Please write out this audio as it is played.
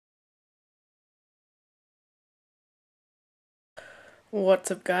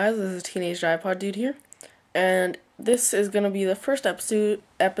What's up, guys? This is Teenage iPod Dude here, and this is going to be the first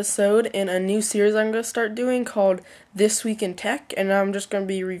episode in a new series I'm going to start doing called This Week in Tech, and I'm just going to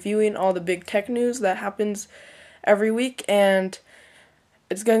be reviewing all the big tech news that happens every week, and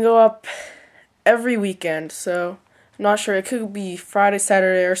it's going to go up every weekend, so I'm not sure. It could be Friday,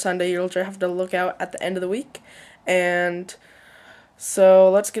 Saturday, or Sunday. You'll just have to look out at the end of the week, and so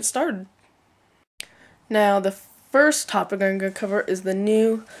let's get started. Now, the first topic I'm going to cover is the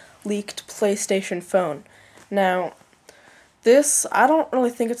new leaked PlayStation phone. Now, this, I don't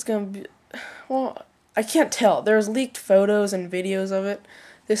really think it's going to be, well, I can't tell. There's leaked photos and videos of it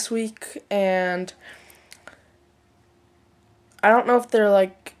this week, and I don't know if they're,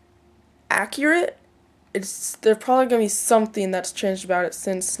 accurate. There's probably going to be something that's changed about it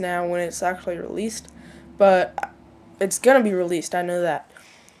since now when it's actually released, but it's going to be released, I know that.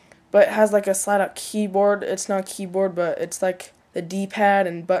 But it has a slide-out keyboard. It's not a keyboard, but it's like the D-pad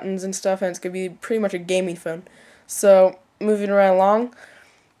and buttons and stuff, and it's going to be pretty much a gaming phone. So, moving right along,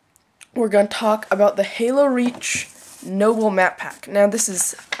 we're going to talk about the Halo Reach Noble Map Pack. Now,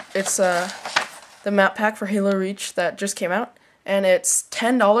 it's the map pack for Halo Reach that just came out, and it's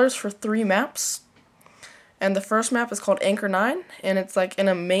 $10 for 3 maps. And the first map is called Anchor 9, and it's in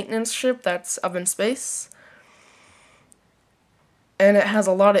a maintenance ship that's up in space. And it has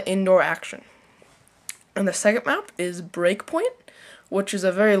a lot of indoor action. And the second map is Breakpoint, which is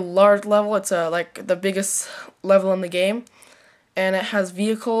a very large level. It's the biggest level in the game, and it has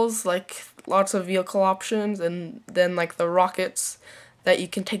vehicles, lots of vehicle options, and then the rockets that you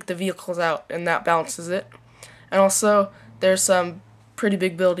can take the vehicles out, and that balances it. And also there's some pretty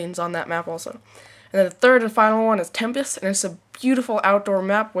big buildings on that map also. And then the third and final one is Tempest, and it's a beautiful outdoor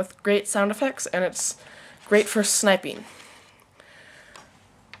map with great sound effects, and it's great for sniping.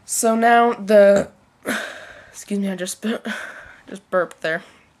 So now excuse me, I just burped there.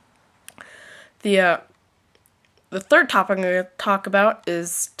 The third topic I'm going to talk about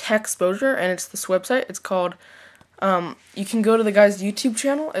is Techsposure, and it's this website. It's called, you can go to the guy's YouTube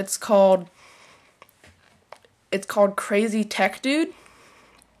channel. It's called Crazy Tech Dude.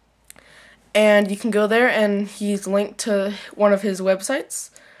 And you can go there, and he's linked to one of his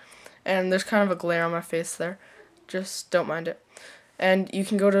websites. And there's kind of a glare on my face there. Just don't mind it. And you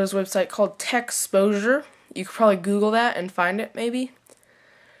can go to his website called Techsposure. You could probably Google that and find it, maybe.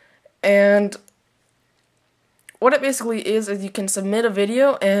 And what it basically is you can submit a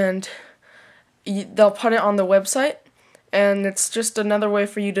video, and they'll put it on the website. And it's just another way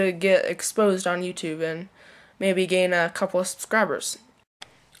for you to get exposed on YouTube and maybe gain a couple of subscribers.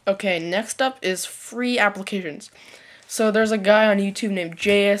 Okay, next up is free applications. So there's a guy on YouTube named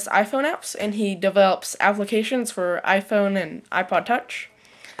JS iPhone Apps, and he develops applications for iPhone and iPod Touch.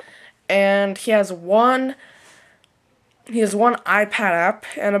 And he has one iPad app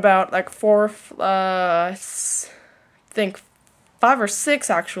and about I think 5 or 6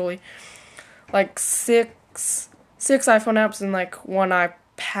 actually, six iPhone apps and one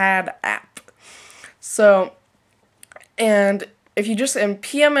iPad app. So, and if you just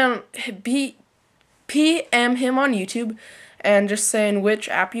PM him on YouTube and just saying which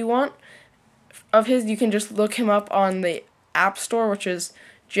app you want of his, you can just look him up on the App Store, which is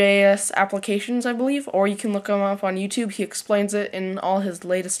JS Applications, I believe, or you can look him up on YouTube. He explains it in all his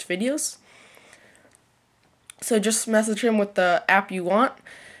latest videos. So just message him with the app you want,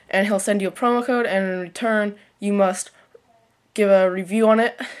 and he'll send you a promo code, and in return, you must give a review on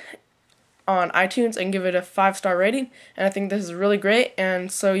it on iTunes and give it a 5-star rating. And I think this is really great,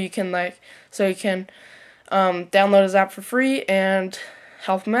 and so you can download his app for free and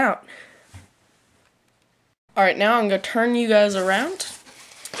help him out. Alright, now I'm going to turn you guys around.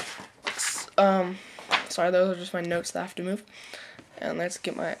 Sorry, those are just my notes that I have to move. And let's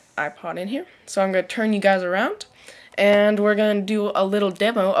get my iPod in here. So I'm going to turn you guys around, and we're going to do a little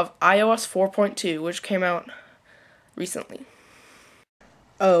demo of iOS 4.2, which came out recently.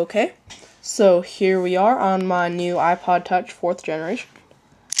 Okay, so here we are on my new iPod Touch 4th generation.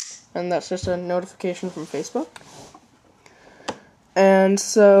 And that's just a notification from Facebook. And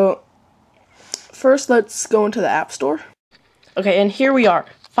so, first let's go into the App Store. Okay, and here we are.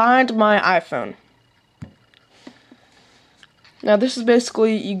 Find my iPhone. Now this is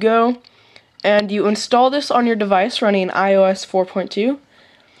basically, you go and you install this on your device running iOS 4.2.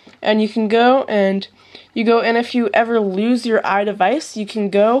 And you can go and if you ever lose your iDevice, you can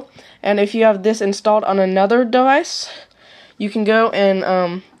go, and if you have this installed on another device, you can go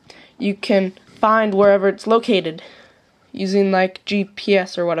and you can find wherever it's located using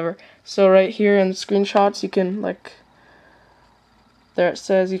GPS or whatever. So right here in the screenshots, you can there it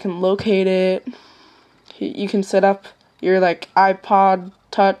says you can locate it. You can set up your like iPod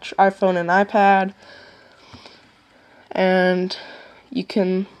Touch, iPhone, and iPad, and you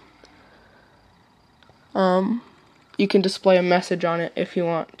can display a message on it if you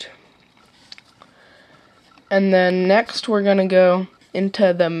want. And then next we're gonna go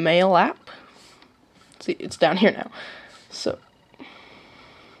into the Mail app. See, it's down here now. So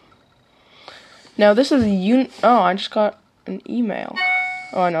now this is I just got an email.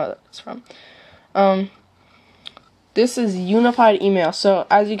 Oh, I know what that's from. This is unified email. So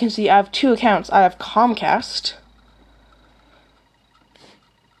as you can see, I have two accounts. I have Comcast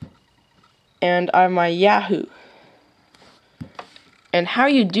and I have my Yahoo. And how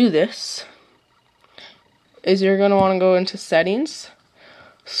you do this is you're going to want to go into settings,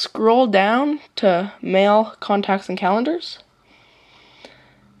 scroll down to mail, contacts, and calendars,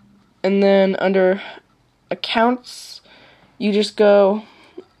 and then under accounts, you just go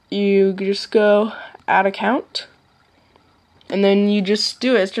add account, and then you just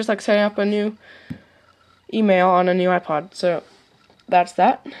do it. It's just like setting up a new email on a new iPod. So that's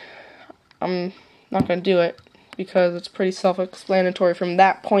that. I'm not going to do it because it's pretty self-explanatory from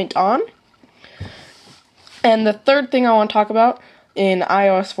that point on. And the third thing I want to talk about in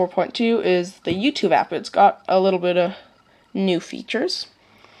iOS 4.2 is the YouTube app. It's got a little bit of new features.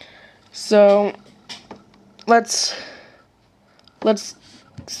 So let's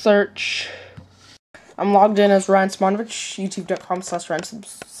search. I'm logged in as Ryan Simonovich, youtube.com/Ryan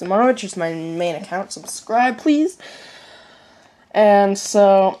Simonovich is my main account. Subscribe, please. And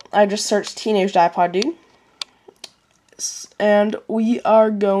so I just searched Teenage iPod Dude. And we are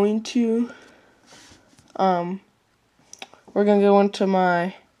going to we're gonna go into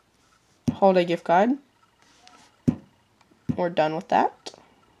my holiday gift guide. We're done with that.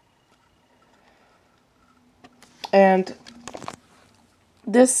 And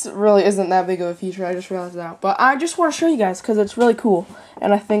this really isn't that big of a feature, I just realized that. But I just want to show you guys because it's really cool.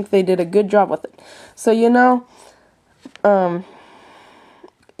 And I think they did a good job with it. So you know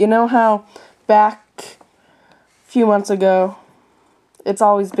how back a few months ago, it's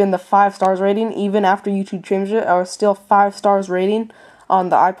always been the 5 stars rating. Even after YouTube changed it, I was still 5 stars rating on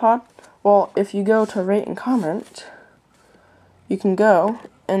the iPod. Well, if you go to rate and comment, you can go,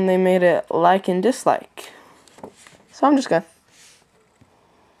 and they made it like and dislike. So I'm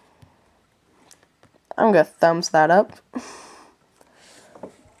gonna thumbs that up.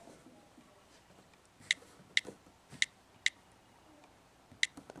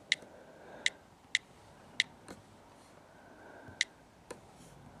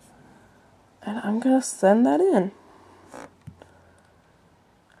 And I'm gonna send that in.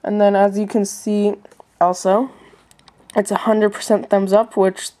 And then as you can see also, it's 100% thumbs up,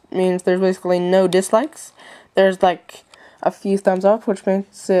 which means there's basically no dislikes. There's like a few thumbs up, which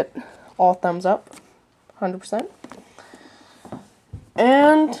makes it all thumbs up, 100%.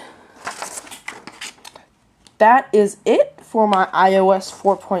 And that is it for my iOS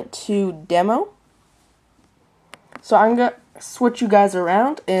 4.2 demo. So I'm gonna switch you guys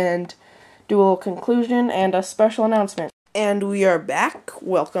around and do a little conclusion and a special announcement. And we are back.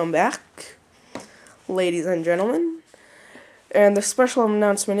 Welcome back, ladies and gentlemen. And the special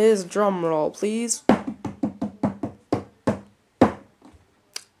announcement is, drum roll please,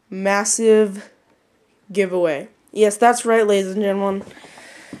 massive giveaway. Yes, that's right, ladies and gentlemen.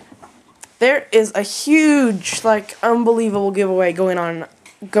 There is a huge, like, unbelievable giveaway going on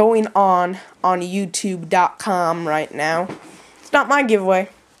YouTube.com right now. It's not my giveaway,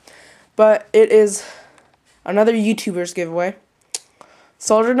 but it is another YouTuber's giveaway.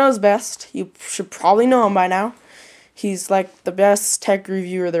 Soldier Knows Best. You should probably know him by now. He's like the best tech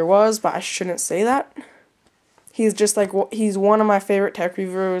reviewer there was, but I shouldn't say that. He's just like, he's one of my favorite tech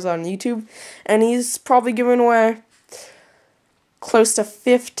reviewers on YouTube, and he's probably giving away close to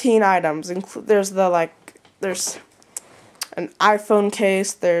 15 items. There's an iPhone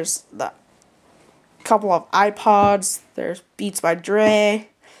case, there's the couple of iPods, there's Beats by Dre,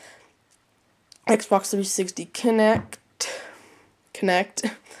 Xbox 360 Connect,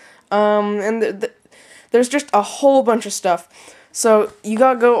 and there's just a whole bunch of stuff. So you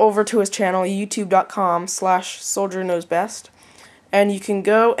gotta go over to his channel, youtube.com/SoldierKnowsBest, and you can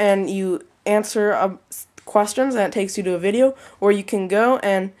go and you answer questions, and it takes you to a video, or you can go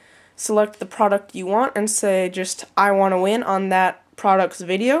and select the product you want and say just, I want to win on that product's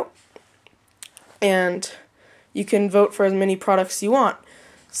video, and you can vote for as many products you want.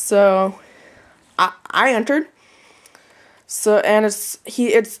 So I entered. So, and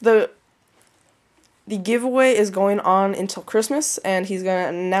the giveaway is going on until Christmas, and he's going to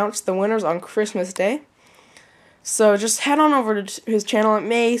announce the winners on Christmas Day. So just head on over to his channel. It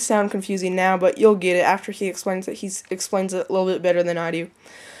may sound confusing now, but you'll get it after he explains it. He explains it a little bit better than I do.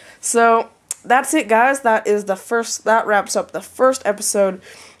 So that's it, guys. That wraps up the first episode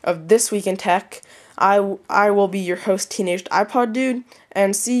of This Week in Tech. I will be your host, Teenaged iPod Dude,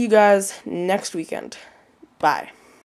 and see you guys next weekend. Bye.